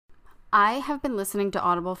I have been listening to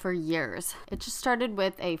Audible for years. It just started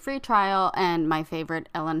with a free trial and my favorite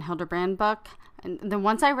Ellen Hildebrand book. And then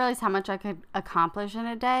once I realized how much I could accomplish in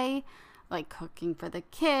a day, like cooking for the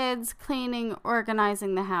kids, cleaning,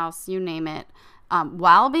 organizing the house, you name it,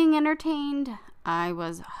 while being entertained, I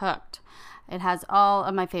was hooked. It has all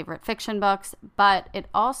of my favorite fiction books, but it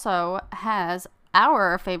also has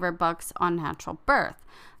our favorite books on natural birth,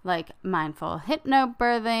 like Mindful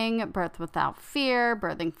Hypnobirthing, Birth Without Fear,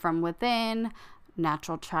 Birthing from Within,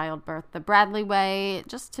 Natural Childbirth the Bradley Way,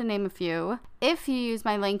 just to name a few. If you use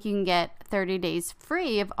my link, you can get 30 days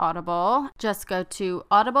free of Audible. Just go to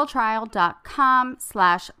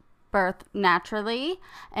audibletrial.com/birthnaturally,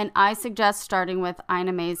 and I suggest starting with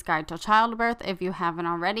Ina May's Guide to Childbirth if you haven't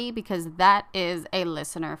already, because that is a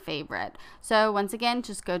listener favorite. So once again,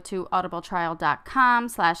 just go to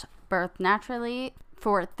audibletrial.com/birthnaturally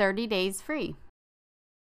for 30 days free.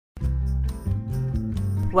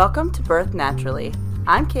 Welcome to Birth Naturally.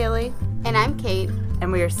 I'm Kaylee. And I'm Kate.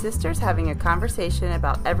 And we are sisters having a conversation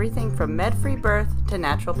about everything from med-free birth to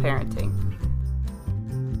natural parenting.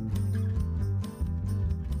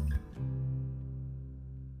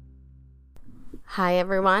 Hi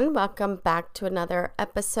everyone, welcome back to another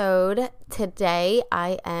episode. Today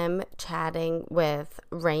I am chatting with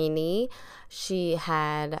Raini. She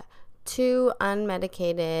had 2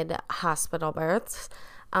 unmedicated hospital births.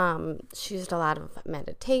 She used a lot of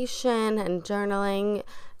meditation and journaling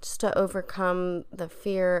just to overcome the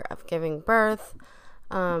fear of giving birth.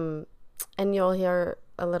 And you'll hear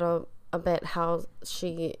a bit how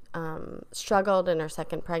she struggled in her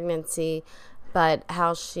second pregnancy, but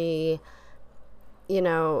how she,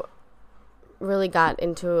 really got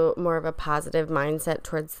into more of a positive mindset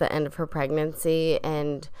towards the end of her pregnancy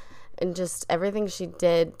and just everything she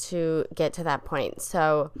did to get to that point.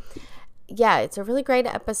 So yeah, it's a really great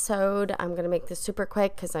episode. I'm going to make this super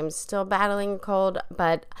quick because I'm still battling a cold,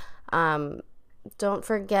 but don't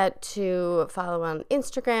forget to follow on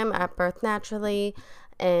Instagram at Birth Naturally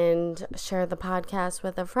and share the podcast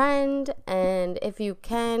with a friend. And if you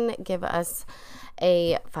can, give us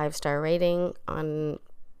a 5-star rating on,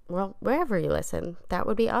 wherever you listen. That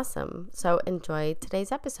would be awesome. So enjoy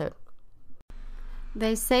today's episode.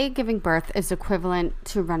 They say giving birth is equivalent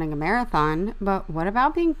to running a marathon, but what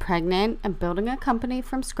about being pregnant and building a company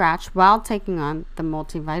from scratch while taking on the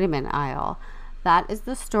multivitamin aisle? That is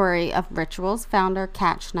the story of Ritual's founder,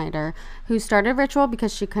 Kat Schneider, who started Ritual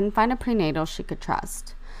because she couldn't find a prenatal she could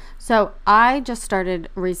trust. So I just started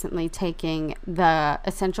recently taking the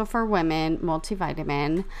Essential for Women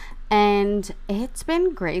multivitamin, and it's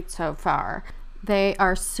been great so far. They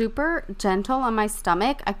are super gentle on my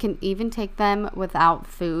stomach. I can even take them without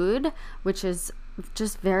food, which is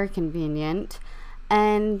just very convenient.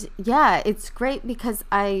 And yeah, it's great because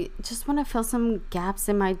I just want to fill some gaps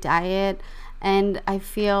in my diet, and I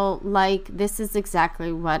feel like this is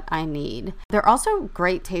exactly what I need. They're also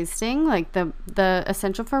great tasting. Like the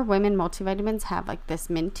Essential for Women multivitamins have like this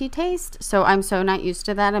minty taste. So I'm so not used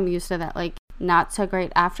to that. I'm used to that like not so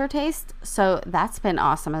great aftertaste. So that's been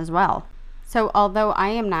awesome as well. So although I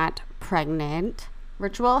am not pregnant,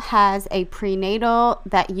 Ritual has a prenatal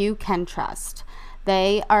that you can trust.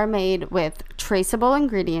 They are made with traceable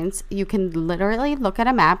ingredients. You can literally look at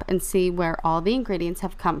a map and see where all the ingredients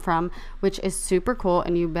have come from, which is super cool.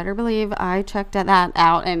 And you better believe I checked that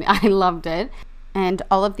out and I loved it. And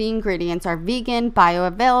all of the ingredients are vegan,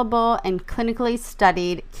 bioavailable, and clinically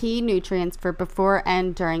studied key nutrients for before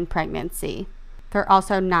and during pregnancy. They're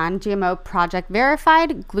also non-GMO project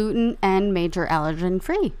verified, gluten, and major allergen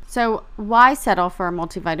free. So why settle for a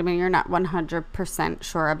multivitamin you're not 100%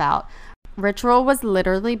 sure about? Ritual was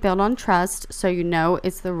literally built on trust, so you know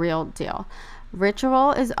it's the real deal.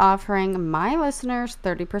 Ritual is offering my listeners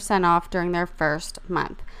 30% off during their first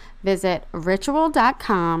month. Visit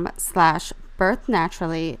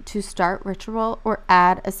ritual.com/birthnaturally to start Ritual or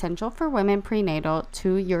add Essential for Women Prenatal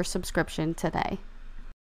to your subscription today.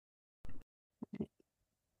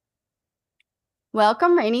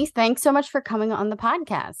 Welcome, Raini. Thanks so much for coming on the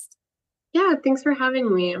podcast. Yeah, thanks for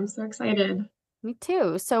having me. I'm so excited. Me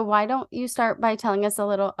too. So why don't you start by telling us a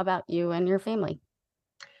little about you and your family?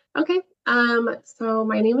 Okay. So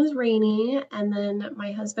my name is Raini, and then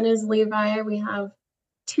my husband is Levi. We have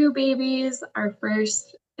 2 babies. Our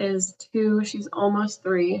first is 2. She's almost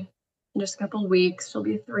 3. In just a couple of weeks, she'll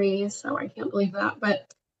be 3, so I can't believe that.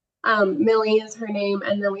 But Millie is her name,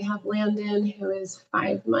 and then we have Landon, who is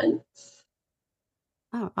 5 months.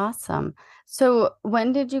 Oh, awesome. So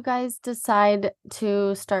when did you guys decide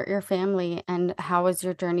to start your family, and how was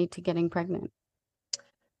your journey to getting pregnant?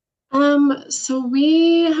 So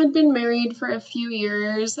we had been married for a few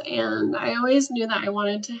years, and I always knew that I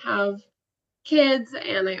wanted to have kids,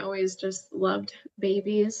 and I always just loved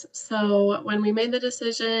babies. So when we made the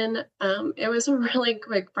decision, it was a really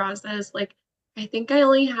quick process. Like, I think I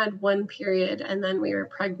only had one period, and then we were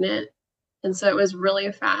pregnant. And so it was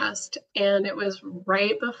really fast, and it was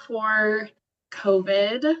right before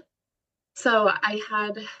COVID. So I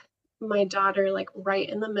had my daughter like right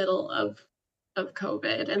in the middle of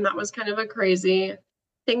COVID, and that was kind of a crazy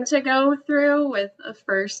thing to go through with a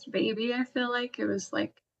first baby. I feel like it was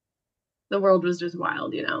like the world was just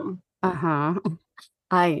wild, you know. Uh-huh.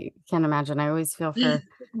 I can imagine. I always feel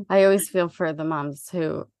for the moms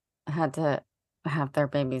who had to have their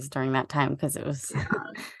babies during that time because it was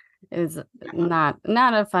Yeah, it was yeah,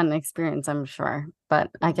 not a fun experience, I'm sure.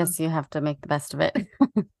 But I yeah, guess you have to make the best of it.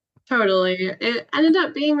 totally. It ended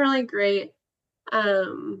up being really great.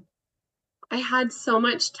 Um, I had so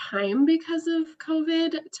much time because of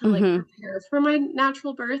COVID to like Hmm. prepare for my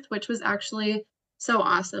natural birth, which was actually so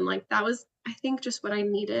awesome. Like that was, I think, just what I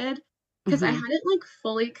needed because I Hmm. hadn't like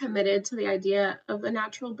fully committed to the idea of a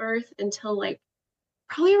natural birth until like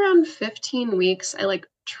probably around 15 weeks. I like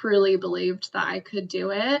truly believed that I could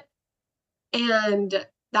do it. And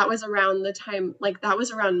that was around the time, like that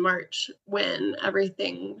was around March when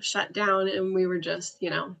everything shut down and we were just,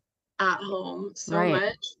 at home so Right.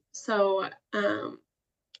 much. So,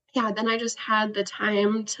 yeah, then I just had the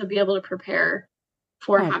time to be able to prepare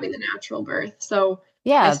for Oh, having the natural birth. So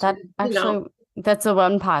I yeah, that started, actually that's a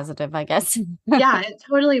one positive, I guess. yeah, it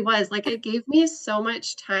totally was. Like it gave me so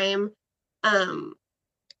much time um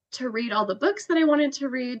to read all the books that I wanted to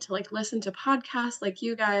read, to like listen to podcasts like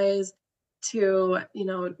you guys, to,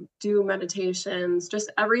 do meditations,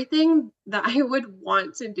 just everything that I would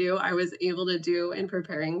want to do, I was able to do in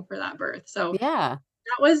preparing for that birth. So Yeah.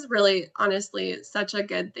 that was really honestly such a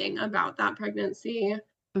good thing about that pregnancy.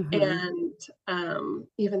 Hmm. And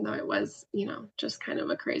even though it was, just kind of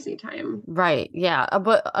a crazy time. Right. Yeah.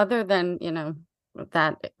 But other than,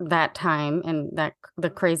 that time and the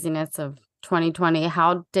craziness of 2020,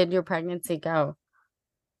 how did your pregnancy go?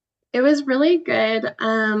 It was really good.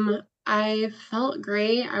 I felt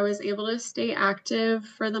great. I was able to stay active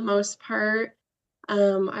for the most part.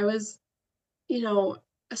 I was, you know,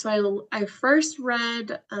 so I first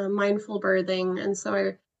read Mindful Birthing, and so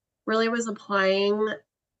I really was applying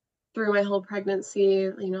through my whole pregnancy,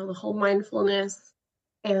 the whole mindfulness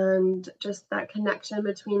and just that connection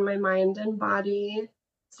between my mind and body.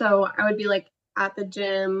 So I would be like at the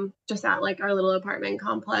gym, just at like our little apartment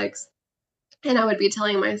complex, and I would be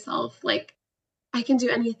telling myself like I can do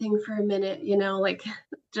anything for a minute, like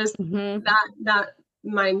just Hmm. that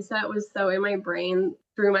mindset was so in my brain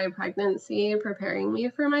through my pregnancy, preparing me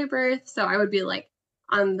for my birth. So I would be like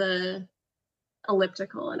on the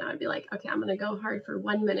elliptical and I would be like, okay, I'm gonna go hard for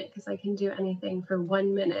 1 minute because I can do anything for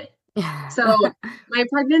 1 minute. So my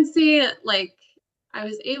pregnancy, like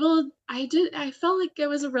I felt like it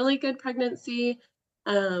was a really good pregnancy.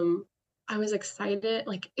 Um, I was excited.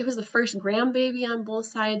 Like it was the first grandbaby on both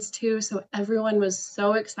sides too. So everyone was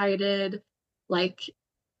so excited. Like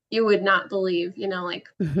you would not believe, like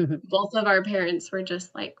both of our parents were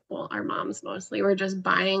just like, well, our moms mostly were just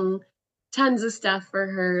buying tons of stuff for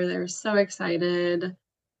her. They were so excited.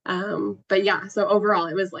 But yeah, so overall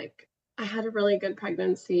it was like I had a really good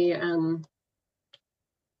pregnancy and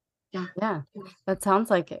yeah, Yeah. it was That sounds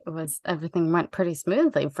like it was everything went pretty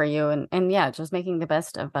smoothly for you and yeah, just making the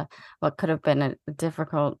best of what could have been a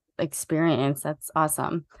difficult experience. That's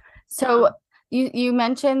awesome. yeah. So you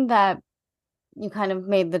mentioned that you kind of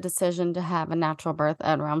made the decision to have a natural birth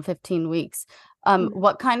at around 15 weeks. Mhm.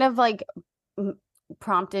 What kind of like m-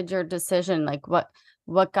 prompted your decision? Like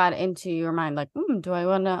what got into your mind? Like, do I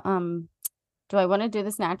want to do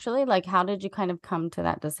this naturally? Like, how did you kind of come to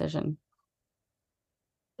that decision?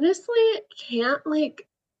 Honestly, can't like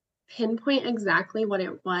pinpoint exactly what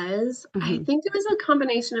it was. I Hmm. think it was a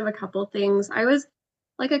combination of a couple things. I was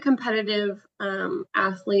like a competitive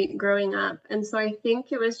athlete growing up, and so I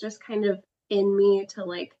think it was just kind of in me to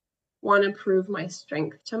like want to prove my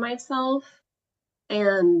strength to myself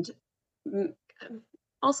and mm,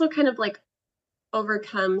 also kind of like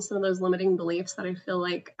overcome some of those limiting beliefs that I feel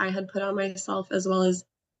like I had put on myself as well as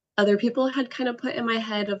other people had kind of put in my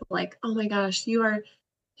head of like, oh my gosh, you're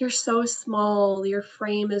so small, your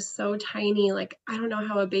frame is so tiny, like I don't know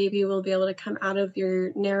how a baby will be able to come out of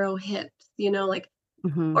your narrow hips, like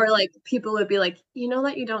Hmm. or like people would be like, you know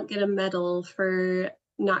that you don't get a medal for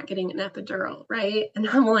not getting an epidural, right? And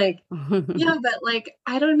I'm like, yeah, but like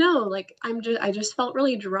I don't know, like I just felt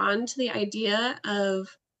really drawn to the idea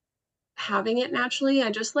of having it naturally.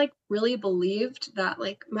 I just like really believed that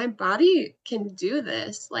like my body can do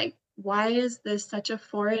this. Like, why is this such a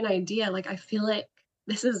foreign idea? Like, I feel like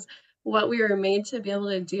this is what we were made to be able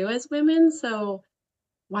to do as women. So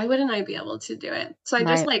why wouldn't I be able to do it? So I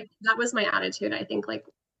just Right. like that was my attitude. I think like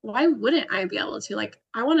why wouldn't I be able to? Like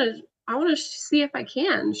I want to see if I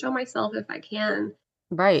can, show myself if I can.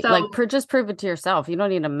 Right. So Like just prove it to yourself. You don't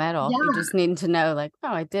need a medal. You yeah, just need to know like, oh,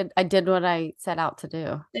 I did what I set out to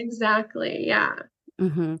do. exactly. Yeah.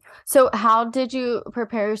 So how did you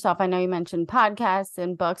prepare yourself? I know you mentioned podcasts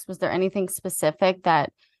and books. Was there anything specific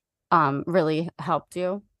that really helped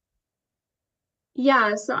you?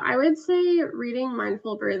 Yeah, so I would say reading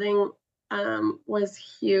Mindful Breathing was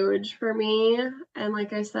huge for me. And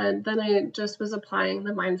like I said, then I just was applying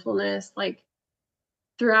the mindfulness like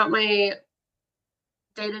throughout my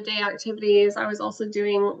day-to-day activities. I was also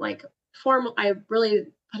doing like formal, I really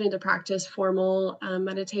put into practice formal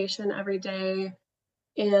meditation every day.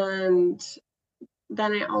 And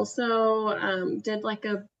then I also did like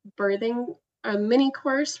a mini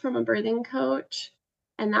course from a birthing coach,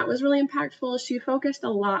 and that was really impactful. She focused a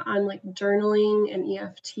lot on like journaling and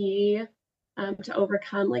EFT to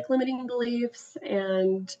overcome like limiting beliefs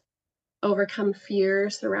and overcome fear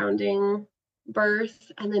surrounding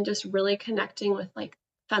birth, and then just really connecting with like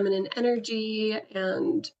feminine energy.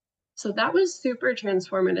 And so that was super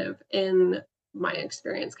transformative in my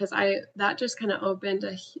experience because I that just kind of opened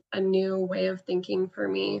a new way of thinking for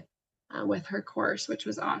me with her course, which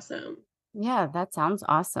was awesome. Yeah, that sounds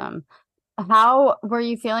awesome. How were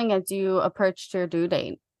you feeling as you approached your due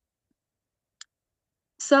date?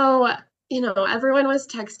 So, everyone was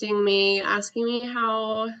texting me, asking me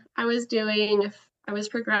how I was doing, if I was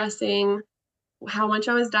progressing, how much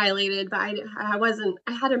I was dilated, but I wasn't,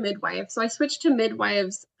 I had a midwife. So I switched to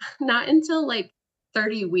midwives not until like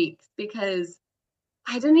 30 weeks because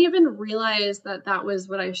I didn't even realize that that was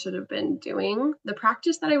what I should have been doing. The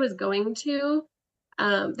practice that I was going to,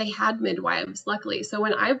 they had midwives, luckily. So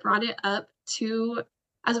when I brought it up to,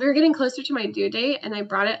 as we were getting closer to my due date, and I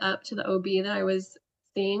brought it up to the OB that I was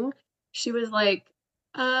seeing, she was like,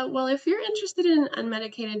 well, if you're interested in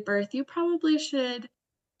unmedicated birth, you probably should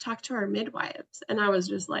talk to our midwives. And I was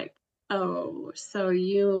just like, oh, so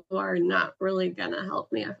you are not really gonna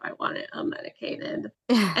help me if I want it unmedicated.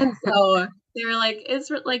 And so they were like,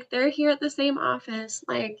 it's like they're here at the same office.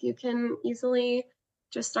 Like you can easily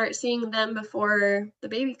just start seeing them before the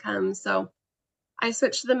baby comes. So I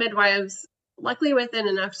switched to the midwives, luckily within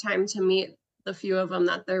enough time to meet the few of them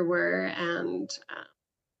that there were, and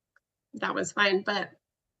that was fine. But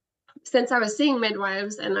since I was seeing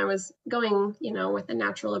midwives and I was going, with a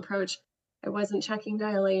natural approach, I wasn't checking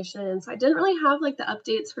dilation. So I didn't really have like the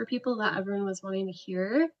updates for people that everyone was wanting to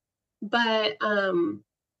hear. But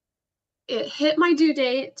it hit my due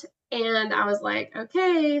date and I was like,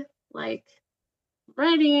 okay, like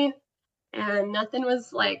ready. And nothing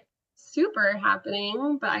was like super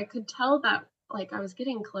happening, but I could tell that like I was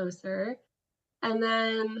getting closer. And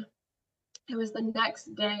then it was the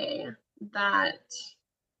next day that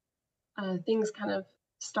things kind of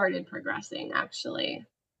started progressing actually.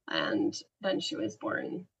 And then she was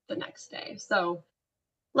born the next day. So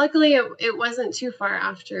luckily it wasn't too far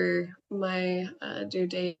after my due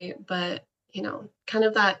date, but kind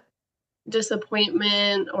of that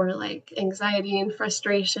disappointment or like anxiety and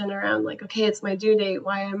frustration around like, okay, it's my due date.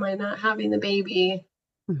 Why am I not having the baby?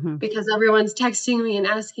 Mhm. Because everyone's texting me and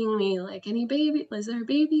asking me like, any baby? Is there a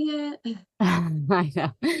baby yet? I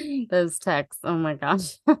know. Those texts. Oh my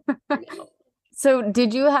gosh. I know. So,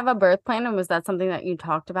 did you have a birth plan, and was that something that you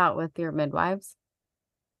talked about with your midwives?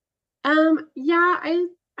 Yeah,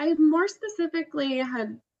 I more specifically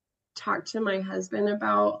had talked to my husband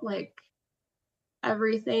about like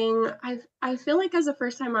everything. I feel like as a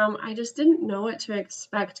first time mom, I just didn't know what to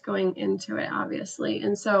expect going into it, obviously.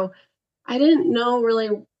 And so I didn't know really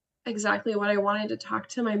exactly what I wanted to talk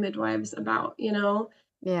to my midwives about.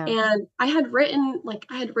 Yeah. And I had written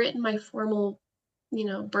my formal,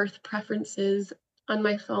 birth preferences on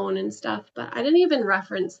my phone and stuff, but I didn't even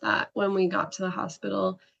reference that when we got to the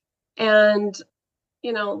hospital. And,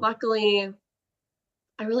 luckily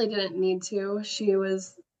I really didn't need to. She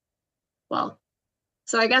was, well,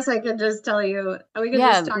 so I guess I could just tell you, we could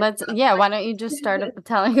Yeah, just talk about yeah, why don't you just start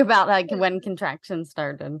telling about like when contractions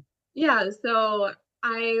started? yeah, so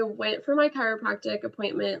I went for my chiropractic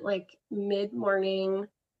appointment like mid-morning,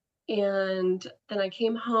 and then I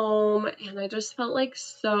came home and I just felt like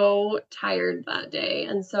so tired that day.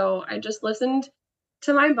 And so I just listened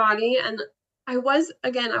to my body, and I was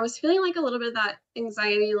feeling like a little bit of that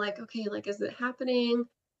anxiety, like, okay, like, is it happening?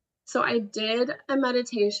 So I did a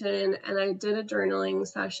meditation and I did a journaling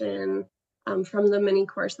session from the mini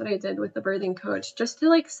course that I did with the birthing coach, just to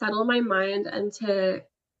like settle my mind and to,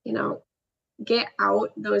 you know, get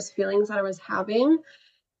out those feelings that I was having.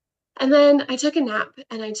 And then I took a nap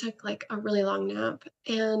and I took like a really long nap.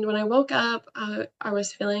 And when I woke up, I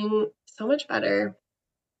was feeling so much better.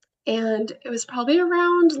 And it was probably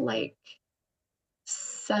around like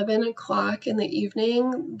 7 o'clock in the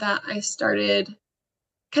evening that I started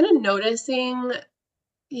kind of noticing,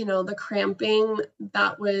 the cramping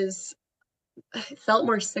that was, it felt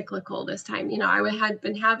more cyclical this time. I had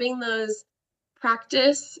been having those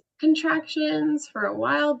practice contractions for a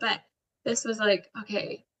while, but this was like,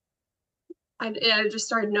 okay, I just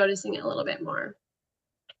started noticing it a little bit more.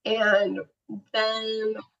 And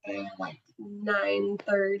then at like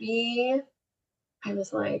 9:30, I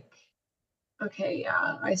was like, okay,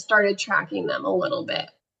 yeah, I started tracking them a little bit.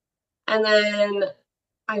 And then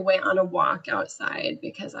I went on a walk outside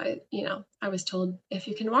because I was told if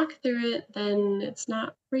you can walk through it, then it's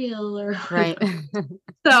not real or Right. whatever.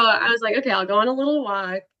 So I was like, okay, I'll go on a little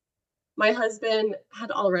walk. My husband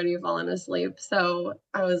had already fallen asleep. So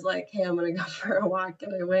I was like, hey, I'm going to go for a walk.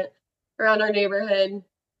 And I went around our neighborhood.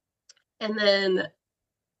 And then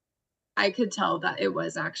I could tell that it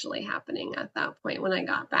was actually happening at that point when I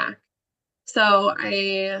got back. So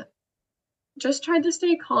I just tried to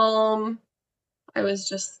stay calm. I was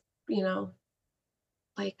just,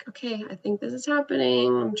 like, okay, I think this is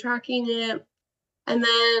happening. I'm tracking it. And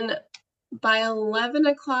then by 11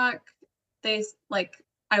 o'clock,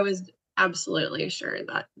 I was absolutely sure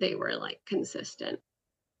that they were like consistent.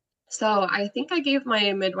 So I think I gave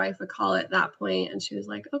my midwife a call at that point, and she was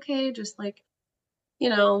like, okay, just like, you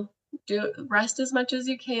know, do rest as much as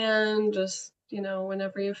you can. Just,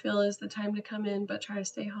 whenever you feel is the time to come in, but try to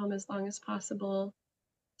stay home as long as possible.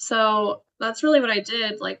 So that's really what I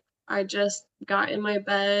did. Like, I just got in my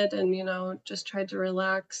bed and, just tried to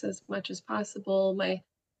relax as much as possible. My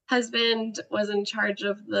husband was in charge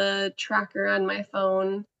of the tracker on my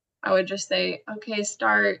phone. I would just say, okay,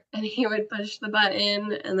 start. And he would push the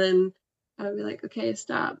button. And then I would be like, okay,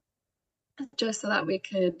 stop. Just so that we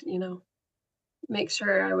could, make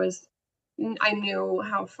sure I knew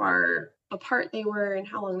how far apart they were and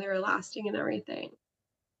how long they were lasting and everything.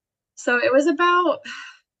 So it was about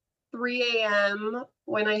 3 a.m.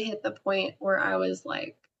 when I hit the point where I was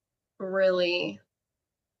like really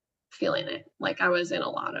feeling it. Like I was in a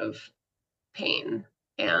lot of pain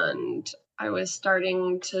and I was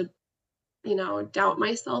starting to, doubt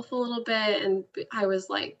myself a little bit. And I was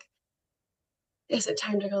like, is it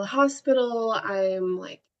time to go to the hospital? I'm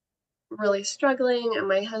like really struggling. And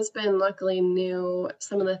my husband luckily knew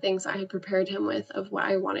some of the things I had prepared him with of what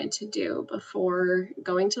I wanted to do before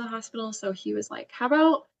going to the hospital. So he was like, how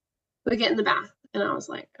about we get in the bath? And I was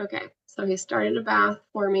like, okay. So he started a bath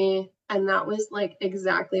for me. And that was like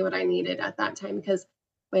exactly what I needed at that time because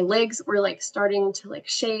my legs were like starting to like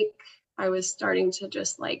shake. I was starting to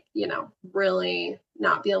just like, really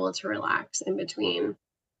not be able to relax in between.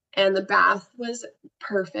 And the bath was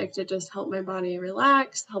perfect. It just helped my body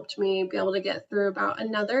relax, helped me be able to get through about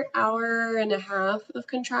another hour and a half of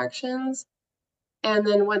contractions. And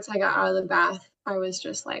then once I got out of the bath, I was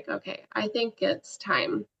just like, okay, I think it's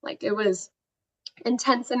time. Like it was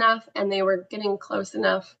intense enough and they were getting close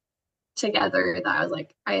enough together that I was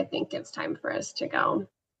like, I think it's time for us to go.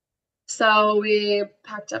 So we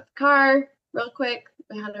packed up the car real quick.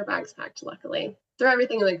 We had our bags packed, luckily. Threw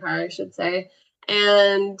everything in the car, I should say.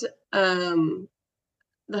 And the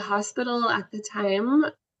hospital at the time,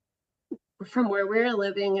 from where we were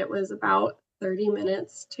living, it was about 30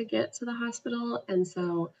 minutes to get to the hospital. And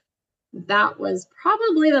so that was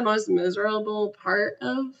probably the most miserable part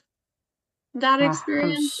of that I'm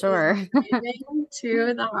experience is sure. driving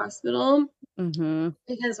to the hospital Mm-hmm.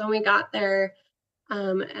 because when we got there,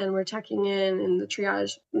 and we're checking in, and the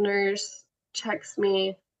triage nurse checks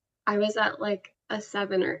me, I was at like a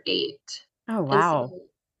 7 or 8. Oh, And wow. so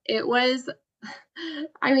it was,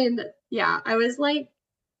 I mean, yeah, I was like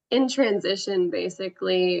in transition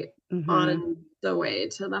basically Mm-hmm. on the way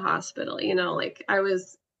to the hospital, like I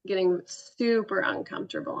was getting super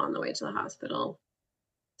uncomfortable on the way to the hospital.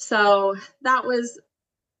 So that was,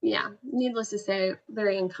 yeah, needless to say,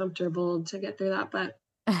 very uncomfortable to get through that. But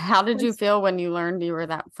How did you once feel when you learned you were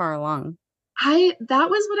that far along? that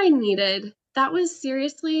was what I needed. That was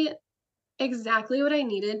seriously exactly what I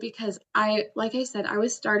needed because like I said, I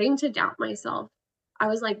was starting to doubt myself. I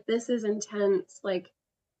was like, this is intense. Like,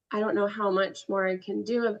 I don't know how much more I can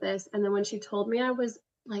do of this. And then when she told me I was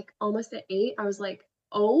like almost at 8, I was like,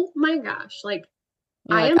 oh my gosh, like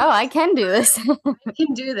You're I like, am oh, I can do this.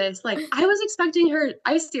 can do this. Like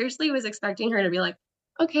I seriously was expecting her to be like,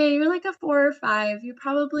 okay, you're like a 4 or 5. You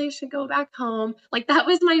probably should go back home. Like that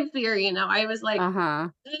was my fear, you know. I was like, Uh-huh.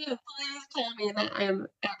 please tell me that I am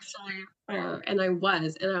actually fair. And I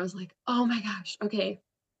was. And I was like, oh my gosh, okay.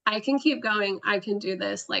 I can keep going. I can do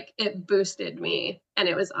this. Like it boosted me and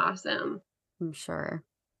it was awesome. I'm sure.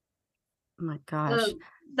 Oh my gosh. Um,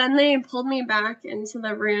 then they pulled me back into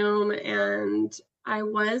the room and I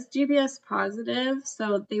was GBS positive,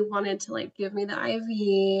 so they wanted to like give me the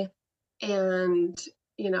IV and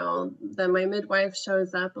then my midwife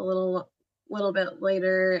shows up a little bit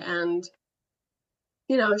later and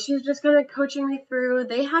she's just kind of coaching me through.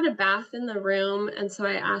 They had a bath in the room and so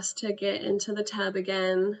I asked to get into the tub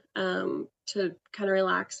again to kind of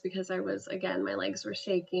relax because my legs were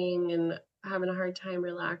shaking and having a hard time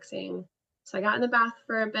relaxing. So I got in the bath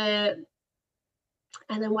for a bit.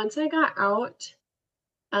 And then once I got out,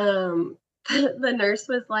 um, the nurse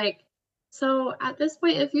was like, so at this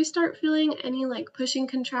point, if you start feeling any like pushing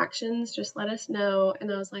contractions, just let us know.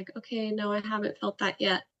 And I was like, okay, no, I haven't felt that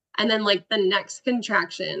yet. And then like the next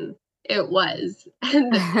contraction, it was.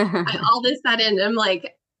 And all of a sudden, I'm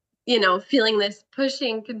like, feeling this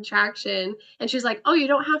pushing contraction. And she's like, oh, you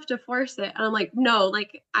don't have to force it. And I'm like, no,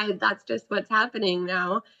 like that's just what's happening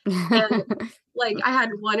now. And like I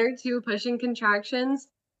had 1 or 2 pushing contractions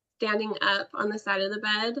standing up on the side of the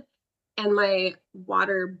bed and my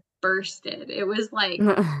water bursted. It was like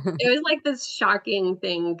this shocking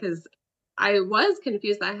thing because I was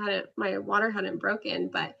confused that my water hadn't broken,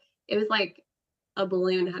 but it was like a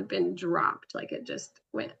balloon had been dropped. Like it just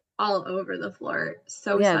went all over the floor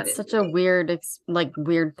so Yeah, it's such a suddenly.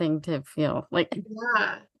 weird thing to feel. Like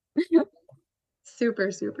Yeah,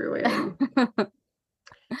 super, super weird.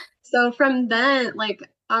 So from then, like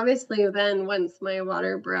obviously then once my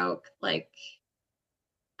water broke, like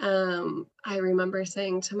I remember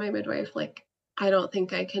saying to my midwife, like, I don't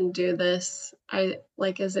think I can do this.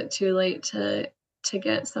 Is it too late to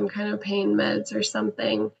get some kind of pain meds or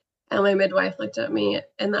something? And my midwife looked at me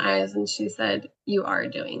in the eyes and she said, you are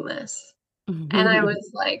doing this. And I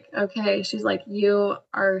was like, okay. She's like, you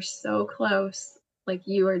are so close. Like,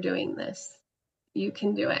 you are doing this. You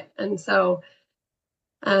can do it. And so,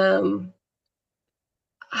 um,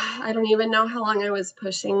 I don't even know how long I was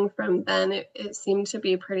pushing from then. It seemed to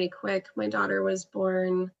be pretty quick. My daughter was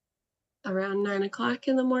born around 9 o'clock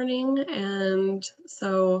in the morning. And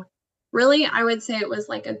so really I would say it was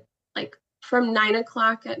like from 9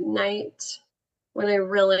 o'clock at night when I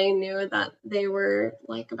really knew that they were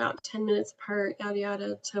like about 10 minutes apart, yada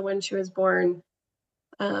yada, to when she was born.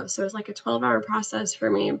 So it was like a 12-hour process for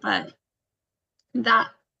me. But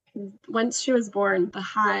that once she was born, the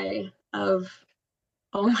high of,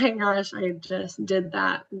 oh my gosh, I just did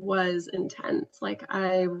that was intense. Like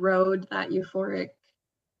I rode that euphoric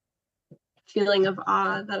feeling of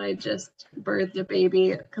awe that I just birthed a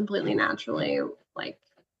baby completely naturally. Like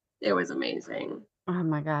it was amazing. oh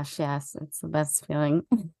my gosh, yes, it's the best feeling.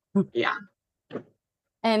 Yeah,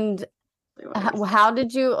 And it was. how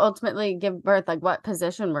did you ultimately give birth? Like, what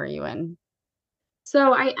position were you in?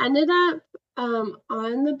 So I ended up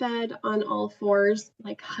on the bed on all fours,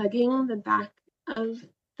 like hugging the back of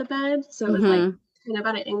the bed. So it was like Mm-hmm. kind of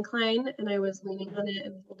at an incline, and I was leaning on it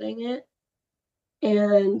and holding it.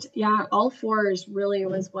 And yeah, all fours really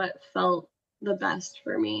was what felt the best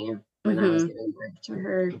for me when I was Mm-hmm. giving birth to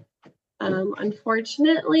her.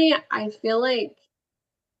 Unfortunately, I feel like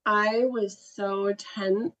I was so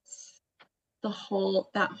tense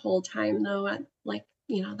that whole time though at like,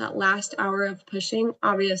 that last hour of pushing.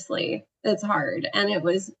 Obviously, it's hard and it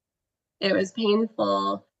was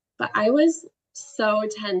painful, but I was so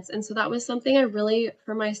tense. And so that was something I really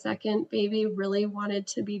for my second baby really wanted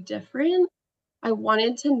to be different. I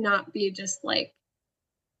wanted to not be just like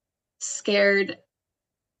scared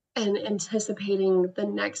and anticipating the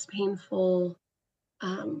next painful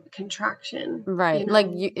contraction, Right. you Like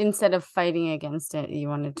know? you instead of fighting against it, you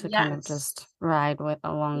wanted to kind of Yes. just ride with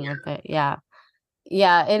along Yeah, with it. Yeah.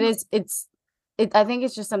 Yeah, it is I think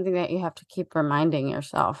it's just something that you have to keep reminding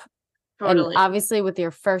yourself. And totally. obviously with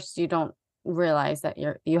your first, you don't realize that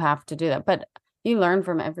you have to do that, but you learn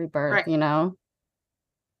from every birth, Right. you know?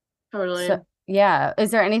 So, Totally. yeah.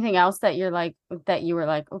 Is there anything else that that you were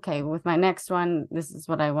like, okay, with my next one, this is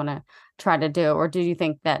what I want to try to do? Or do you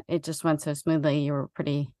think that it just went so smoothly, you were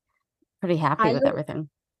pretty happy I with everything?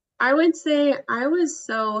 I would say I was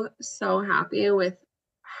so, so happy with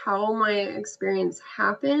how my experience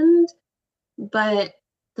happened. But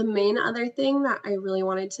the main other thing that I really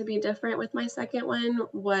wanted to be different with my second one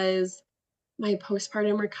was my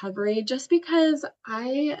postpartum recovery, just because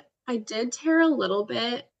I I did tear a little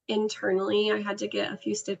bit internally. I had to get a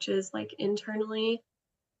few stitches like internally.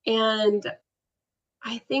 And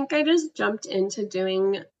I think I just jumped into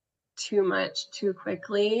doing too much too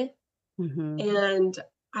quickly. Mm-hmm. And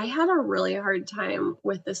I had a really hard time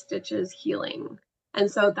with the stitches healing. And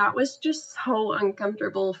so that was just so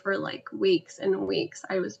uncomfortable for like weeks and weeks.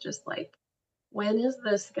 I was just like, when is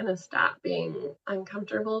this going to stop being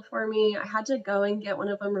uncomfortable for me? I had to go and get one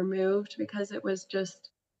of them removed because it was just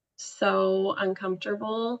so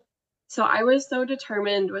uncomfortable. So I was so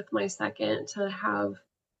determined with my second to have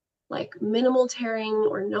like minimal tearing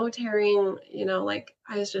or no tearing, like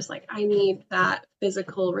I was just like, I need that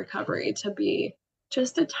physical recovery to be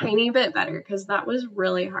just a tiny bit better because that was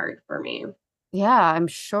really hard for me. Yeah, I'm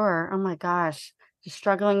sure. Oh my gosh. Just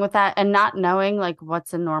struggling with that and not knowing like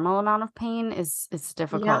what's a normal amount of pain is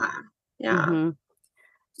difficult. Yeah. Yeah. Mm-hmm.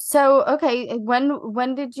 So, okay,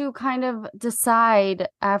 when did you kind of decide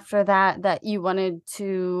after that you wanted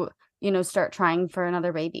to, start trying for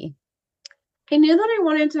another baby? I knew that I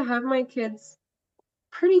wanted to have my kids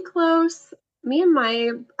pretty close.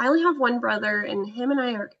 I only have one brother, and him and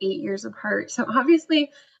I are 8 years apart. So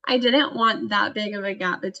obviously, I didn't want that big of a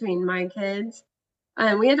gap between my kids.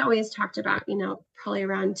 We had always talked about, probably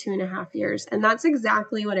around 2.5 years. And that's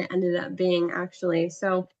exactly what it ended up being, actually.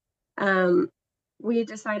 So um, we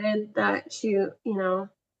decided that she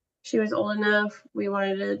was old enough. We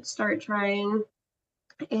wanted to start trying.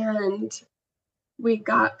 And we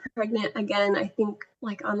got pregnant again, I think,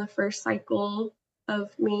 like on the first cycle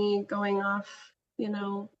of me going off,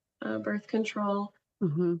 birth control.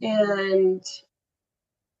 Mm-hmm. And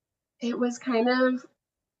it was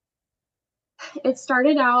it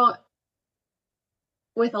started out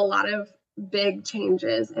with a lot of big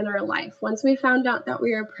changes in our life. Once we found out that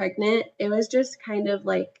we were pregnant, it was just kind of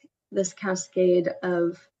like this cascade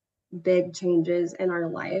of big changes in our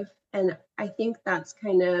life. And I think that's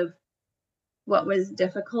kind of what was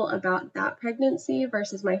difficult about that pregnancy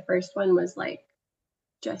versus my first one was like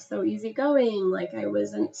just so easygoing. Like I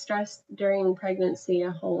wasn't stressed during pregnancy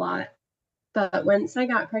a whole lot. But once I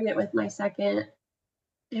got pregnant with my second,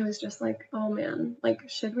 it was just like, oh man, like,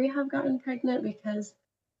 should we have gotten pregnant? Because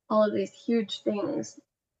all of these huge things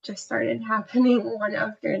just started happening one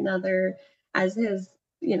after another as his,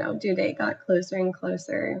 due date got closer and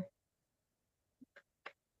closer.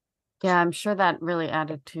 Yeah, I'm sure that really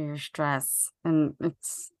added to your stress, and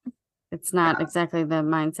it's not Yeah, exactly the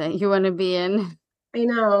mindset you want to be in. I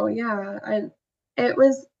know. Yeah. And it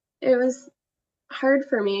was hard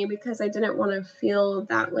for me because I didn't want to feel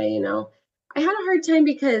that way, I had a hard time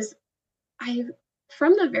because I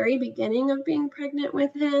from the very beginning of being pregnant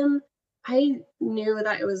with him, I knew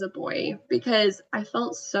that it was a boy because I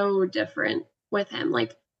felt so different with him.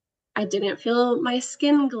 Like I didn't feel my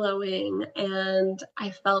skin glowing and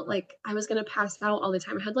I felt like I was going to pass out all the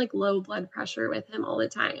time. I had like low blood pressure with him all the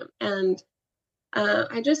time. And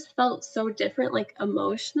I just felt so different, like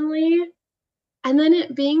emotionally. And then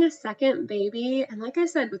it being a second baby, and like I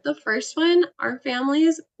said, with the first one, our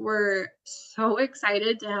families were so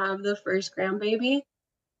excited to have the first grandbaby.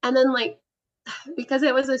 And then, like, because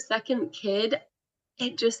it was a second kid,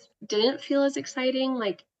 it just didn't feel as exciting.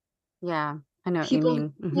 Like, Yeah, I know what you people,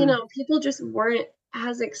 mean. Mm-hmm. people just weren't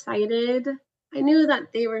as excited. I knew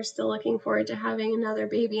that they were still looking forward to having another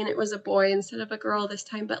baby, and it was a boy instead of a girl this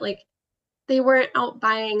time, but like, they weren't out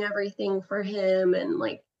buying everything for him. And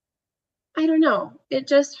like, I don't know. It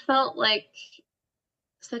just felt like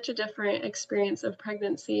such a different experience of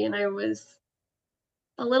pregnancy. And I was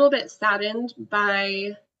a little bit saddened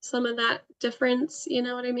by some of that difference. You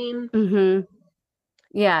know what I mean? Mm-hmm.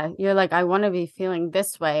 Yeah, you're like, I want to be feeling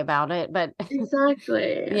this way about it, but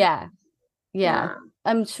Exactly. yeah, yeah. Yeah.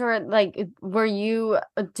 I'm sure, like, were you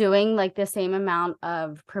doing like the same amount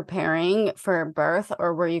of preparing for birth,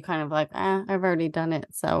 or were you kind of like, I've already done it,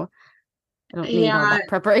 so I don't need all Yeah, that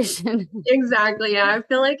preparation? exactly. Yeah. I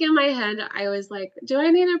feel like in my head, I was like, do I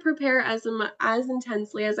need to prepare as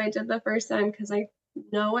intensely as I did the first time? Because I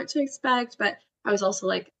know what to expect. But I was also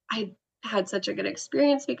like, I had such a good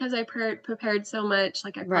experience because I prepared so much.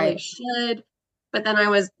 Like, I probably Right. should. But then I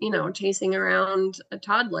was, chasing around a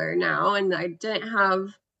toddler now, and I didn't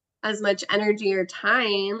have as much energy or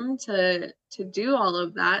time to do all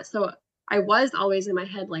of that. So I was always in my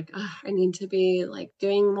head like, "Ugh, I need to be like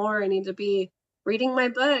doing more. I need to be reading my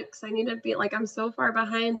books. I need to be like, I'm so far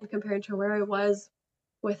behind compared to where I was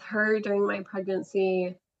with her during my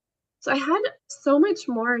pregnancy." So I had so much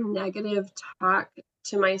more negative talk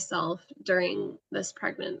to myself during this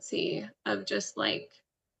pregnancy of just like,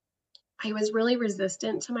 I was really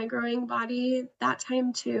resistant to my growing body that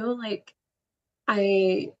time too. Like,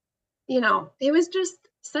 I, it was just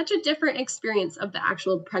such a different experience of the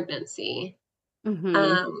actual pregnancy. Mm-hmm.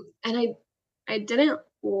 And I didn't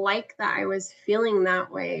like that I was feeling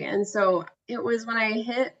that way. And so it was when I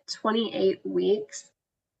hit 28 weeks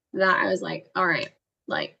that I was like, all right,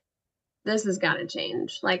 like this has got to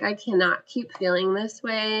change. Like I cannot keep feeling this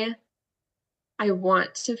way. I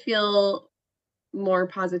want to feel more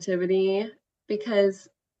positivity because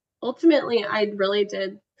ultimately I really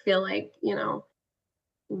did feel like,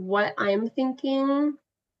 what I'm thinking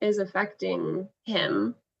is affecting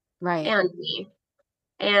him Right. and me.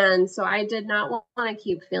 And so I did not want to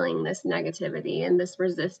keep feeling this negativity and this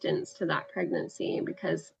resistance to that pregnancy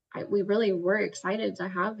because we really were excited to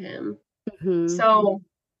have him. Mm-hmm. So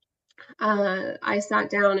I sat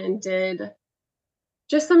down and did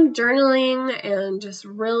just some journaling and just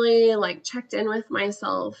really like checked in with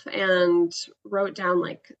myself and wrote down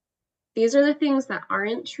like, these are the things that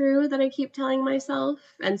aren't true that I keep telling myself.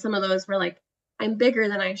 And some of those were like, I'm bigger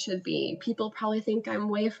than I should be. People probably think I'm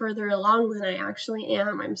way further along than I actually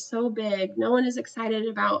am. I'm so big. No one is excited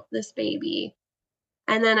about this baby.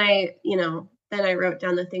 And then I wrote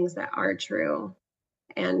down the things that are true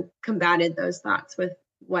and combated those thoughts with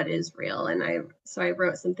what is real. And I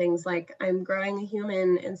wrote some things like, I'm growing a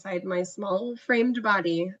human inside my small framed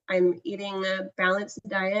body. I'm eating a balanced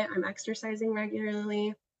diet. I'm exercising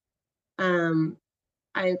regularly. Um,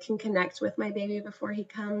 I can connect with my baby before he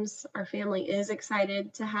comes. Our family is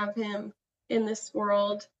excited to have him in this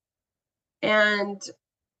world. And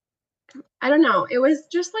I don't know, it was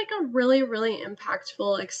just like a really, really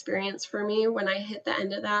impactful experience for me when I hit the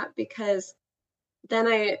end of that because then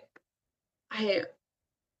I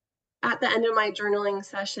at the end of my journaling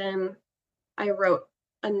session, I wrote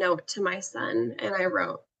a note to my son and I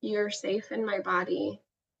wrote, "You're safe in my body.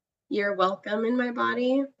 You're welcome in my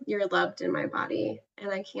body. You're loved in my body. And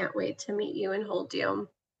I can't wait to meet you and hold you."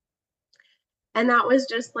 And that was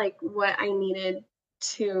just like what I needed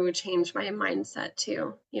to change my mindset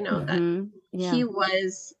to, that Mm-hmm. Yeah. he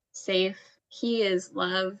was safe, he is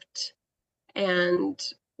loved, and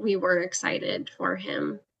we were excited for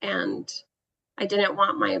him. And I didn't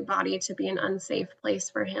want my body to be an unsafe place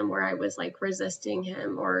for him where I was like resisting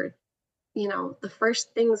him or, the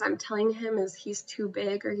first things I'm telling him is he's too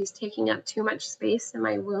big or he's taking up too much space in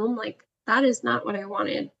my womb. Like that is not what I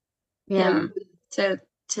wanted Yeah. him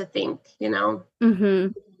to think.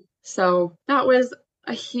 Mm-hmm. So that was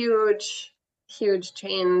a huge, huge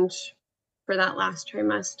change for that last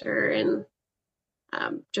trimester. And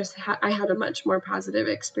I had a much more positive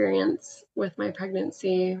experience with my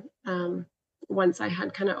pregnancy once I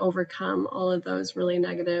had kind of overcome all of those really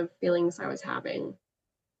negative feelings I was having.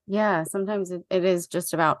 Yeah. Sometimes it is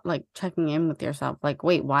just about like checking in with yourself. Like,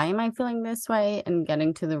 wait, why am I feeling this way? And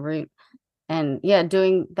getting to the root. And yeah,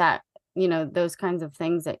 doing that, those kinds of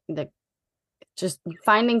things that just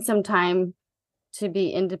finding some time to be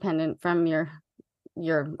independent from your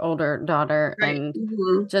older daughter Right. and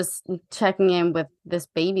Mm-hmm. just checking in with this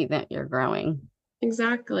baby that you're growing.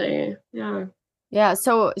 Exactly. Yeah. Yeah.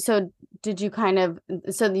 So did you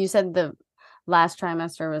so you said the last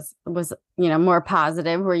trimester was, more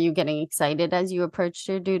positive. Were you getting excited as you approached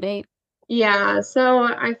your due date? Yeah. So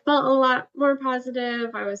I felt a lot more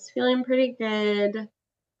positive. I was feeling pretty good.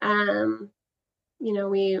 Um,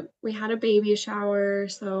 we had a baby shower,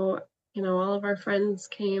 so all of our friends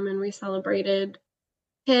came and we celebrated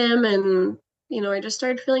him. And I just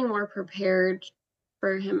started feeling more prepared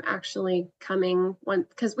for him actually coming one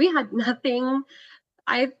because we had nothing.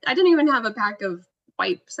 I didn't even have a pack of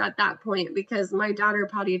wipes at that point because my daughter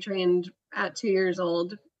potty trained at 2 years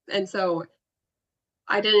old, and so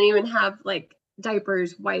I didn't even have like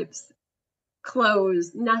diapers, wipes,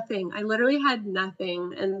 clothes, nothing. I literally had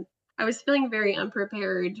nothing, and I was feeling very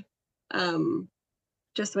unprepared, um,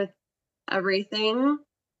 just with everything.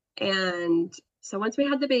 And so once we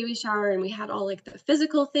had the baby shower and we had all like the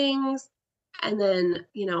physical things, and then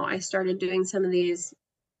I started doing some of these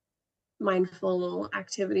mindful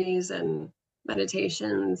activities and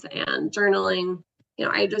meditations and journaling.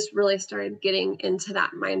 I just really started getting into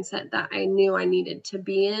that mindset that I knew I needed to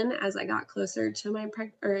be in as I got closer to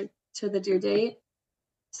or to the due date.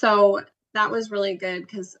 So that was really good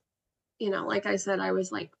because, like I said, I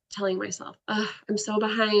was like telling myself, I'm so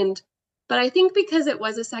behind. But I think because it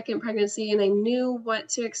was a second pregnancy and I knew what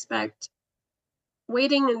to expect,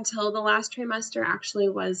 waiting until the last trimester actually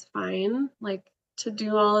was fine. Like to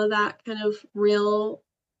do all of that kind of real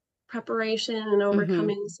preparation and Mm-hmm.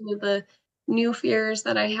 overcoming some of the new fears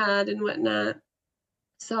that I had and whatnot.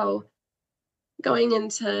 So going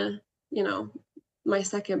into, you know, my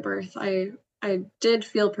second birth, I did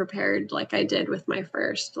feel prepared like I did with my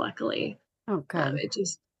first, luckily. Oh, good.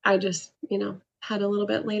 I just, had a little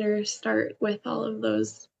bit later start with all of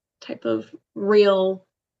those type of real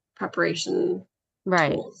preparation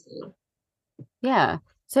Right. tools. Yeah.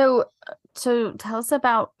 So tell us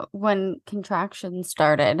about when contractions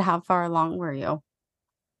started. How far along were you?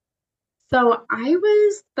 So I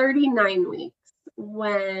was 39 weeks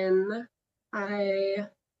when I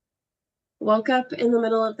woke up in the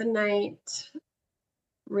middle of the night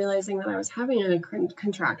realizing that I was having a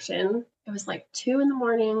contraction. It was like 2 in the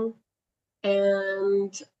morning,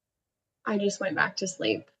 and I just went back to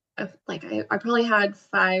sleep. I probably had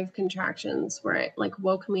 5 contractions where it like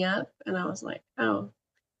woke me up, and I was like, oh,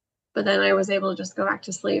 but then I was able to just go back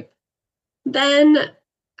to sleep. Then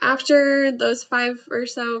after those 5 or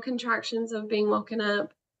so contractions of being woken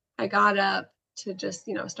up, I got up to just,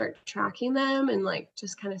 start tracking them and like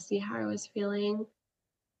just kind of see how I was feeling.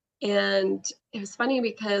 And it was funny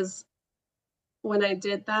because when I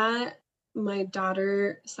did that, my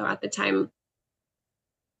daughter, so at the time,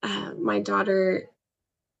 my daughter,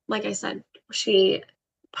 like I said, she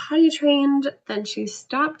potty trained, then she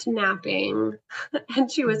stopped napping, and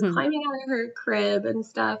she was climbing out of her crib and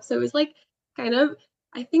stuff. So it was like kind of,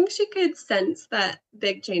 I think she could sense that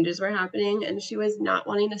big changes were happening, and she was not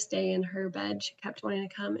wanting to stay in her bed. She kept wanting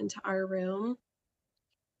to come into our room.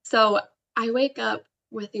 So I wake up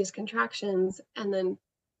with these contractions, and then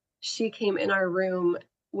she came in our room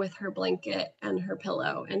with her blanket and her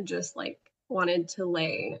pillow and just like wanted to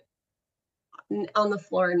lay on the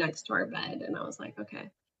floor next to our bed. And I was like, okay.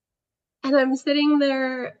 And I'm sitting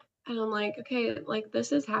there and I'm like, okay, like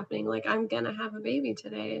this is happening. Like I'm gonna have a baby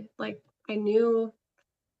today. Like I knew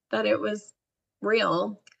that it was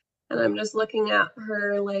real. And I'm just looking at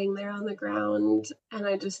her laying there on the ground, and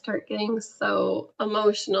I just start getting so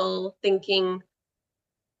emotional, thinking,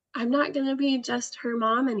 I'm not gonna be just her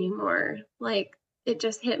mom anymore. Like it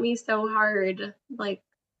just hit me so hard. Like,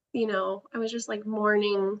 I was just like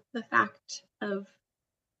mourning the fact of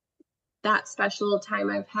that special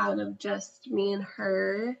time I've had of just me and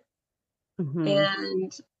her. Hmm.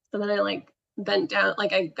 And so then I like bent down,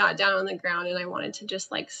 like I got down on the ground and I wanted to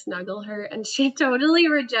just like snuggle her. And she totally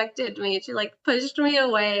rejected me. She like pushed me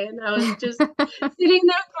away. And I was just sitting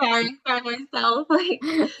there crying by myself, like,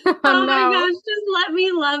 Oh oh my no. gosh, just let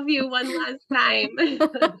me love you one last time.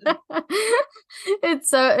 It's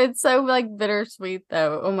so like bittersweet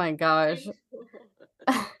though. Oh my gosh.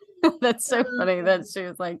 That's so funny that she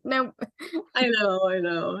was like, nope. I know, I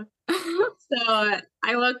know. So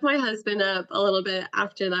I woke my husband up a little bit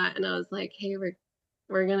after that, and I was like, "Hey,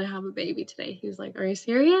 we're gonna have a baby today." He was like, "Are you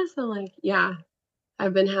serious?" I'm like, "Yeah,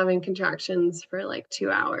 I've been having contractions for like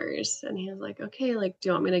 2 hours." And he was like, "Okay, like, do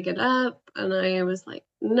you want me to get up?" And I was like,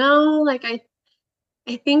 "No, like I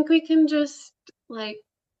think we can just like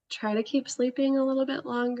try to keep sleeping a little bit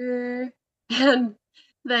longer." And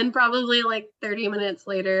then probably like 30 minutes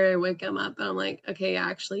later, I wake him up and I'm like, okay,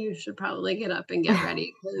 actually, you should probably get up and get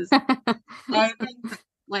ready because I think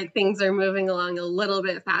like things are moving along a little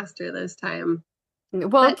bit faster this time. Well,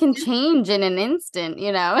 it But can change in an instant,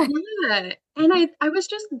 you know? yeah, and I was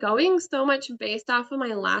just going so much based off of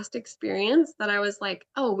my last experience that I was like,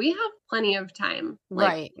 oh, we have plenty of time. Like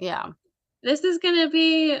Right. Yeah. this is going to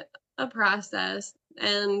be a process,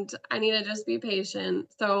 and I need to just be patient.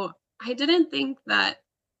 So I didn't think that,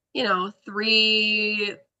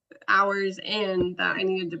 3 hours in that I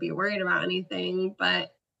needed to be worried about anything.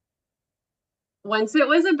 But once it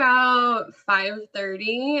was about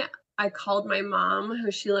 5:30, I called my mom,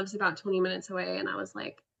 who she lives about 20 minutes away, and I was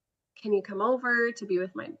like, "Can you come over to be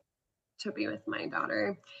with my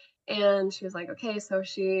daughter?" And she was like, "Okay." So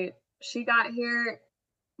she got here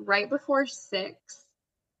right before 6.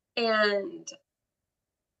 And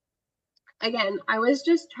again, I was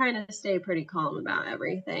just trying to stay pretty calm about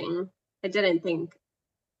everything. I didn't think,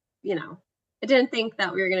 you know, I didn't think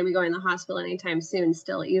that we were going to be going to the hospital anytime soon,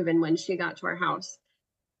 still, even when she got to our house.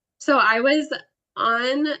 So I was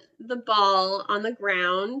on the ball on the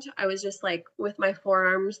ground. I was just like with my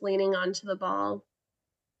forearms leaning onto the ball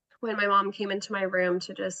when my mom came into my room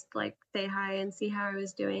to just like say hi and see how I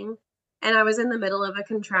was doing. And I was in the middle of a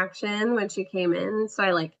contraction when she came in. So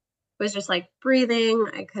I like was just like breathing.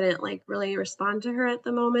 I couldn't like really respond to her at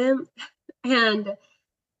the moment. And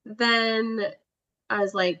then I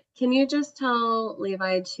was like, "Can you just tell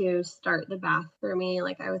Levi to start the bath for me?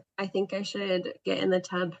 Like I think I should get in the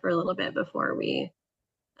tub for a little bit before we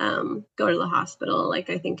go to the hospital. Like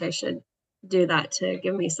I think I should do that to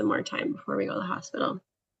give me some more time before we go to the hospital."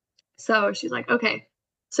 So she's like, "Okay."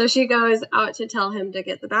 So she goes out to tell him to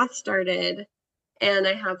get the bath started, and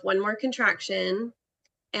I have one more contraction,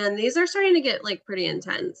 and these are starting to get like pretty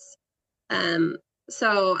intense. Um,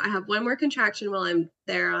 so I have one more contraction while I'm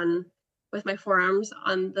there on with my forearms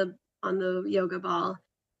on the yoga ball.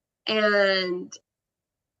 And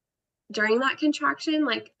during that contraction,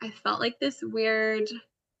 like I felt like this weird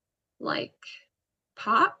like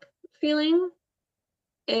pop feeling.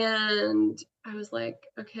 And I was like,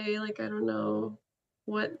 okay, like I don't know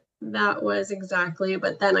what that was exactly,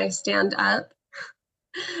 but then I stand up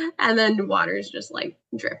and then water's just like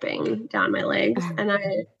dripping down my legs. And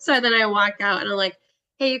then I walk out and I'm like,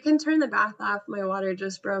 hey, you can turn the bath off. My water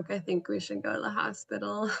just broke. I think we should go to the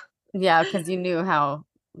hospital. Yeah, because you knew how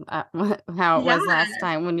how it Yeah, was last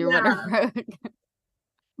time when your water yeah. broke.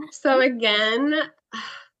 So again,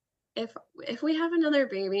 if if we have another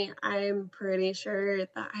baby, I'm pretty sure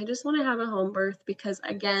that I just want to have a home birth because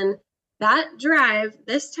again, that drive,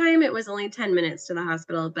 this time it was only 10 minutes to the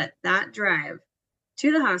hospital, but that drive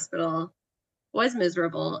to the hospital was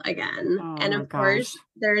miserable again. Oh And my of gosh. course,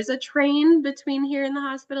 there's a train between here and the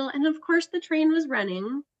hospital, and of course the train was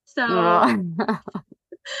running. So Oh.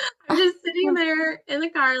 I'm just sitting there in the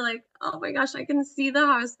car like, oh my gosh, I can see the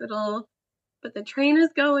hospital, but the train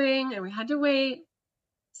is going and we had to wait.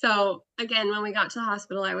 So again, when we got to the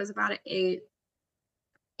hospital, I was about at 8.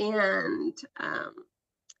 And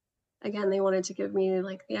again, they wanted to give me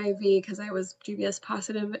like the IV because I was GBS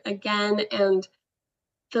positive again. And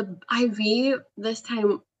the IV this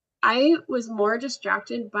time, I was more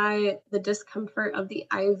distracted by the discomfort of the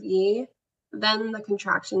IV than the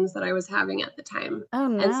contractions that I was having at the time. Oh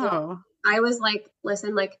And so no. I was like,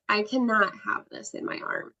 listen, like I cannot have this in my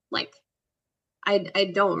arm. Like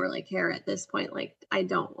I don't really care at this point. Like I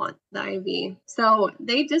don't want the IV. So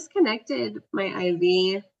they disconnected my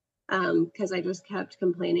IV because I just kept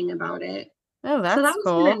complaining about it. Oh, So that that's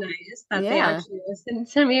was kind of cool. nice that they Yeah. actually listened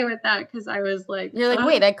to me with that because I was like, You're like, ugh,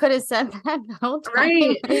 wait, I could have said that the whole time.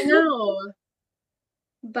 right, I know.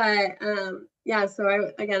 But yeah, so I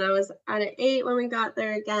was at an 8 when we got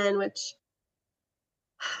there again, which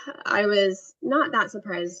I was not that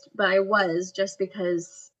surprised, but I was just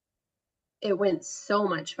because it went so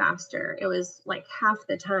much faster. It was like half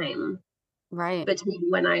the time Right. between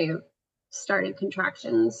when I started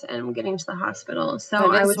contractions and getting to the hospital. So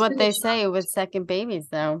That I is was what pretty they say shocked. with second babies,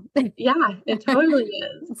 though. Yeah, it totally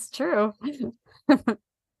is. It's true.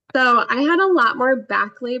 So I had a lot more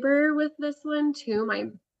back labor with this one too.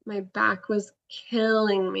 My back was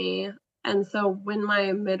killing me. And so when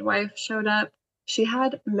my midwife showed up, she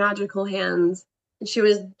had magical hands and she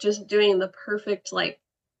was just doing the perfect like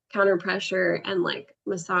counter pressure and like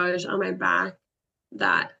massage on my back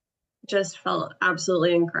that just felt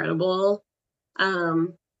absolutely incredible.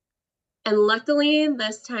 Um, and luckily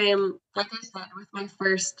this time, like I said, with my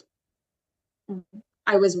first,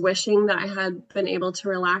 I was wishing that I had been able to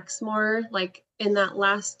relax more, like in that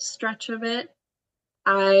last stretch of it.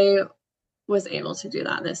 I was able to do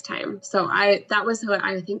that this time. So that was what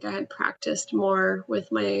I think I had practiced more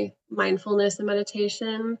with my mindfulness and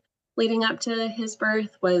meditation leading up to his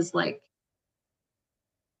birth was like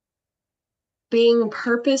being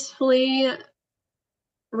purposefully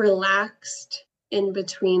relaxed in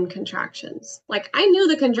between contractions. Like I knew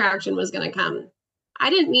the contraction was going to come. I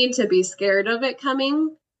didn't need to be scared of it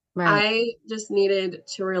coming. Right. I just needed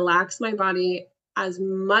to relax my body as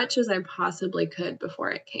much as I possibly could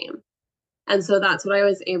before it came. And so that's what I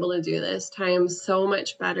was able to do this time so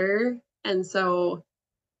much better. And so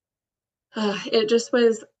it just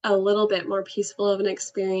was a little bit more peaceful of an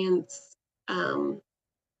experience. Um,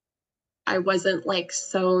 I wasn't like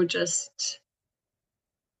so just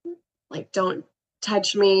like, don't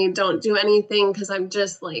touch me, don't do anything because I'm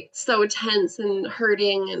just like so tense and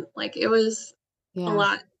hurting. And like, it was a Yeah.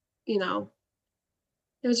 lot, you know,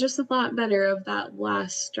 it was just a lot better of that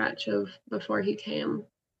last stretch of before he came.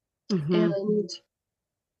 Hmm. And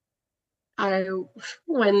I,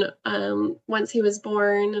 when, once he was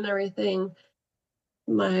born and everything,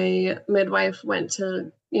 my midwife went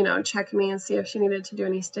to, you know, check me and see if she needed to do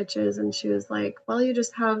any stitches. And she was like, well, you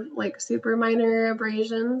just have like super minor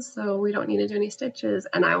abrasions, so we don't need to do any stitches.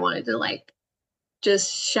 And I wanted to like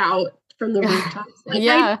just shout from the rooftops, like,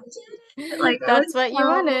 I Yeah. did it. Like, I That's was what you so,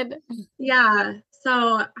 wanted. yeah.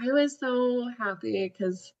 So I was so happy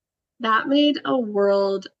because that made a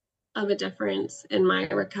world of a difference in my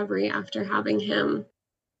recovery after having him.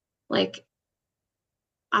 Like,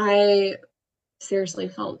 I seriously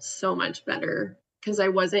felt so much better because I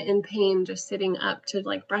wasn't in pain just sitting up to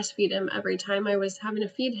like breastfeed him every time I was having to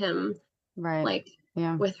feed him. Right. Like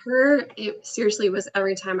Yeah. with her, it seriously was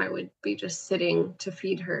every time I would be just sitting to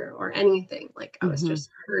feed her or anything. Like I was Hmm.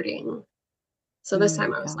 just hurting. So Oh this my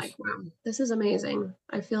time I was like, gosh. wow, this is amazing.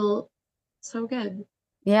 I feel so good.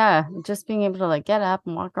 Yeah. Just being able to like get up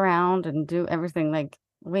and walk around and do everything like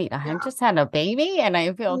wait, I Yeah. just had a baby and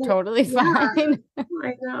I feel totally Yeah, fine.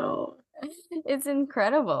 I know. It's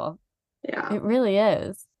incredible. Yeah. It really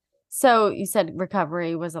is. So you said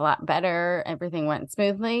recovery was a lot better. Everything went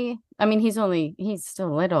smoothly. I mean, he's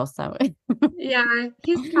still little, so Yeah,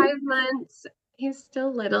 he's 5 months. He's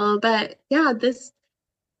still little, but yeah,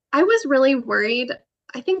 I was really worried.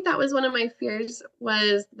 I think that was one of my fears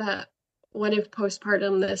was that what if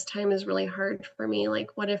postpartum this time is really hard for me?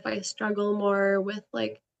 Like, what if I struggle more with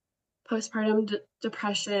like postpartum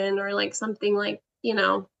depression or like something like,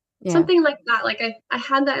 yeah. something like that. Like I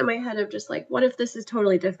had that in my head of just like, what if this is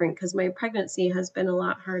totally different? Because my pregnancy has been a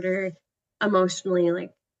lot harder emotionally.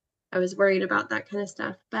 Like I was worried about that kind of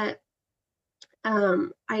stuff. But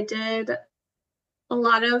I did a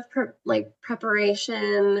lot of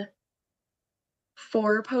preparation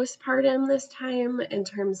for postpartum this time in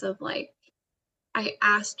terms of like I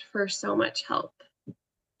asked for so much help.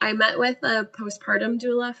 I met with a postpartum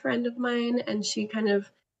doula friend of mine and she kind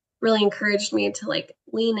of really encouraged me to like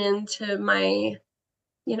lean into my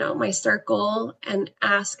circle and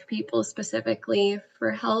ask people specifically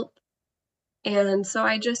for help. And so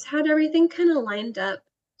I just had everything kind of lined up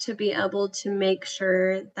to be able to make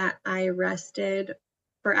sure that I rested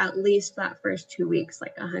for at least that first 2 weeks,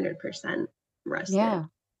 like 100% rested. Yeah.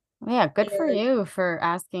 Yeah, good for And you for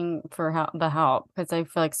asking for help because I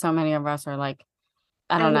feel like so many of us are like,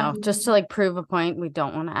 I I don't know, know, just to like prove a point, we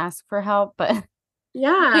don't want to ask for help, but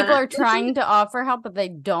people yeah, are trying to offer help, but they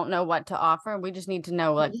don't know what to offer. We just need to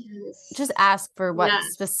know, like, just yes, ask for what yes,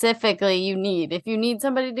 specifically you need. If you need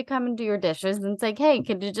somebody to come and do your dishes, then it's like, hey,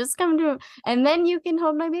 could you just come do, and then you can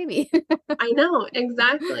hold my baby. I know,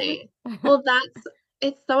 exactly. Well,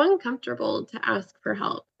 it's so uncomfortable to ask for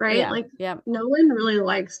help, right? Yeah, Like, yeah, no one really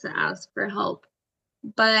likes to ask for help,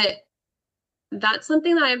 but that's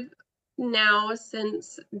something that I've now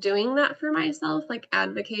since doing that for myself, like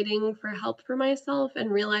advocating for help for myself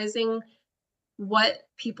and realizing what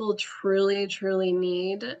people truly, truly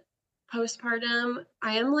need postpartum.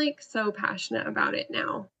 I am like so passionate about it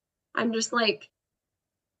now. I'm just like,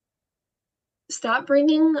 stop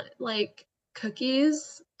bringing like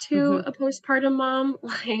cookies to hmm a postpartum mom.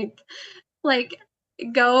 Like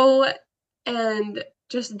go and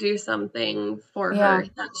just do something for yeah, her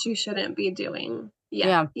that she shouldn't be doing yet.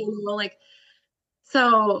 yeah, Like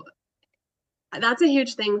so that's a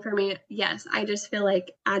huge thing for me. Yes, I just feel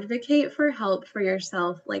like advocate for help for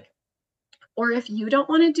yourself. Like, or if you don't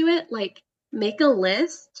want to do it, like make a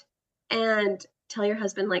list and tell your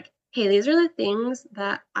husband, like, hey, these are the things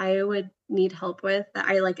that I would need help with, that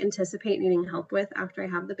I like anticipate needing help with after I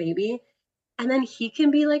have the baby. And then he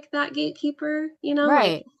can be like that gatekeeper,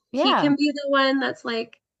 like right, he yeah. can be the one that's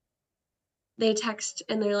like, they text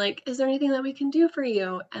and they're like, is there anything that we can do for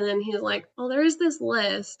you? And then he's like, well, there is this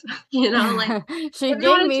list, like, She if you gave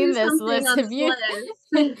want to me do this something list. on If this you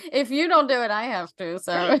list, if you don't do it, I have to.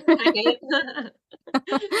 So right?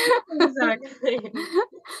 Exactly.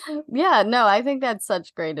 yeah, no, I think that's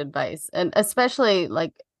such great advice. And especially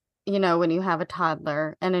like, when you have a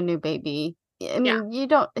toddler and a new baby, I Yeah, mean,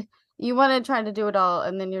 you want to try to do it all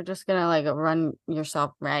and then you're just gonna like run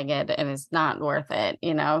yourself ragged and it's not worth it.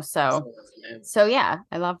 absolutely. So yeah,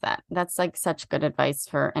 I love that. That's like such good advice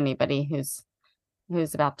for anybody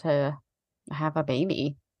who's about to have a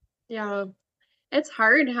baby. Yeah, it's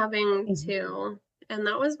hard having Mhm. two. And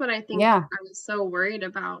that was what I think Yeah, I was so worried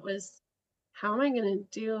about was how am I going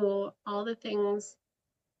to do all the things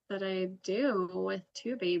that I do with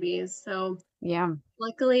two babies? So yeah.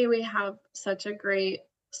 luckily we have such a great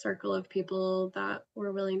circle of people that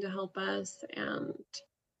were willing to help us and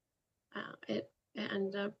it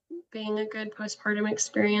ended up being a good postpartum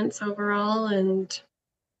experience overall. And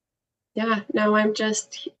yeah, now I'm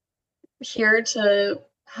just here to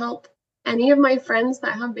help any of my friends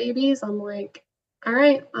that have babies. I'm like, all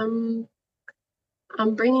right, I'm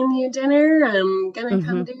bringing you dinner. I'm gonna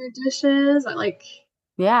come hmm do your dishes.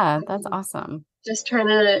 Yeah, that's I'm awesome. just trying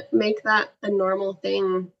to make that a normal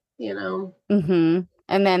thing.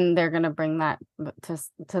 And then they're gonna bring that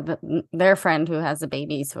their friend who has a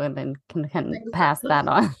baby, so then can pass that Exactly.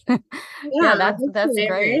 on. Yeah, Yeah, that's hopefully,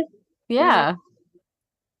 great. right? Yeah. Yeah,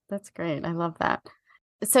 that's great. I love that.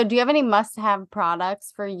 So, do you have any must-have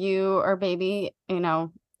products for you or baby?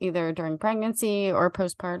 Either during pregnancy or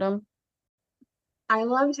postpartum? I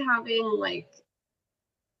loved having like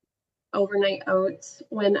overnight oats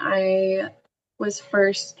when I was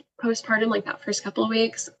first postpartum, like that first couple of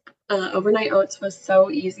weeks. Overnight oats was so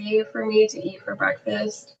easy for me to eat for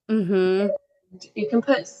breakfast. Mm-hmm. You can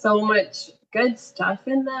put so much good stuff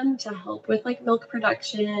in them to help with like milk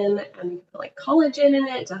production and you put like collagen in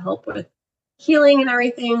it to help with healing and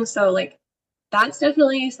everything. So like that's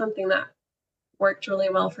definitely something that worked really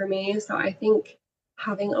well for me. So I think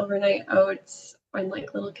having overnight oats and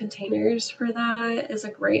like little containers for that is a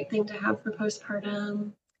great thing to have for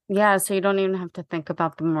postpartum. Yeah, so you don't even have to think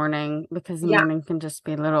about the morning because the Yeah, morning can just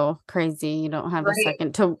be a little crazy. You don't have a right.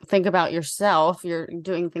 second to think about yourself. You're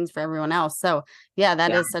doing things for everyone else. So, yeah,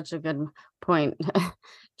 that Yeah. is such a good point.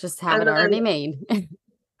 Just have And it already then made.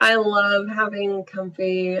 I love having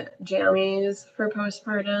comfy jammies for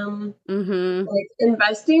postpartum. Mm-hmm. Like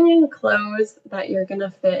investing in clothes that you're going to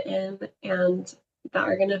fit in and that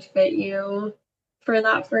are going to fit you for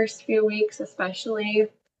that first few weeks, especially,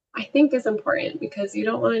 I think is important because you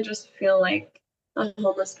don't want to just feel like a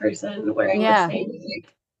homeless person wearing the Yeah. same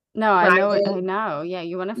like No, I know. I ragged. know. Yeah,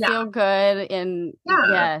 you want to Yeah. feel good and Yeah.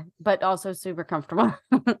 yeah, but also super comfortable.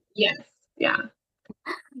 Yes. Yeah.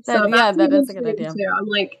 That So yeah, that's a that is big a good thing idea. too. I'm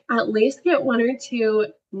like, at least get one or two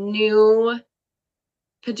new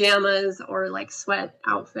pajamas or like sweat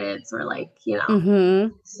outfits or like,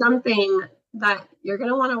 Mm-hmm. something that you're going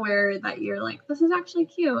to want to wear that you're like, this is actually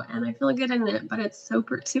cute and I feel good in it, but it's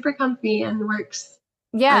super, super comfy and works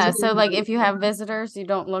as Yeah, a so like if you have baby. visitors, you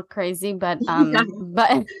don't look crazy, but Yeah.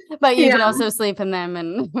 but you Yeah. can also sleep in them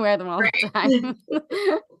and wear them all the time.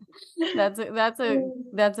 Right.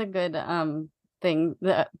 That's a good thing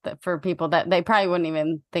that for people that they probably wouldn't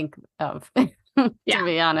even think of, to Yeah.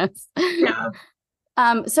 be honest. Yeah.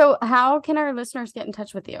 So how can our listeners get in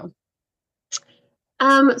touch with you?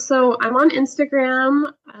 So I'm on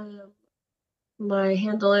Instagram. My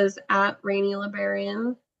handle is at Rainy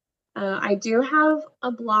Librarian. I do have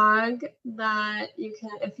a blog that you can,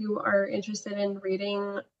 if you are interested in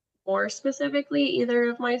reading more specifically, either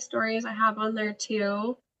of my stories I have on there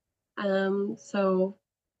too. So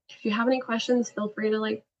if you have any questions, feel free to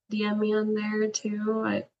like DM me on there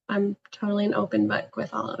too. I'm totally an open book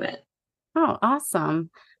with all of it. Oh, awesome.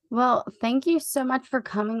 Well, thank you so much for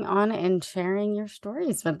coming on and sharing your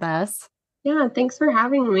stories with us. Yeah, thanks for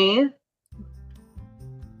having me.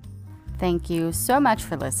 Thank you so much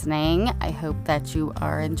for listening. I hope that you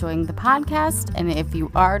are enjoying the podcast. And if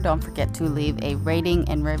you are, don't forget to leave a rating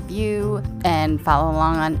and review and follow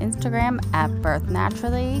along on Instagram at Birth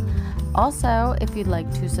Naturally. Also, if you'd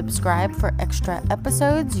like to subscribe for extra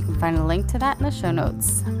episodes, you can find a link to that in the show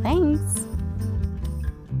notes. Thanks.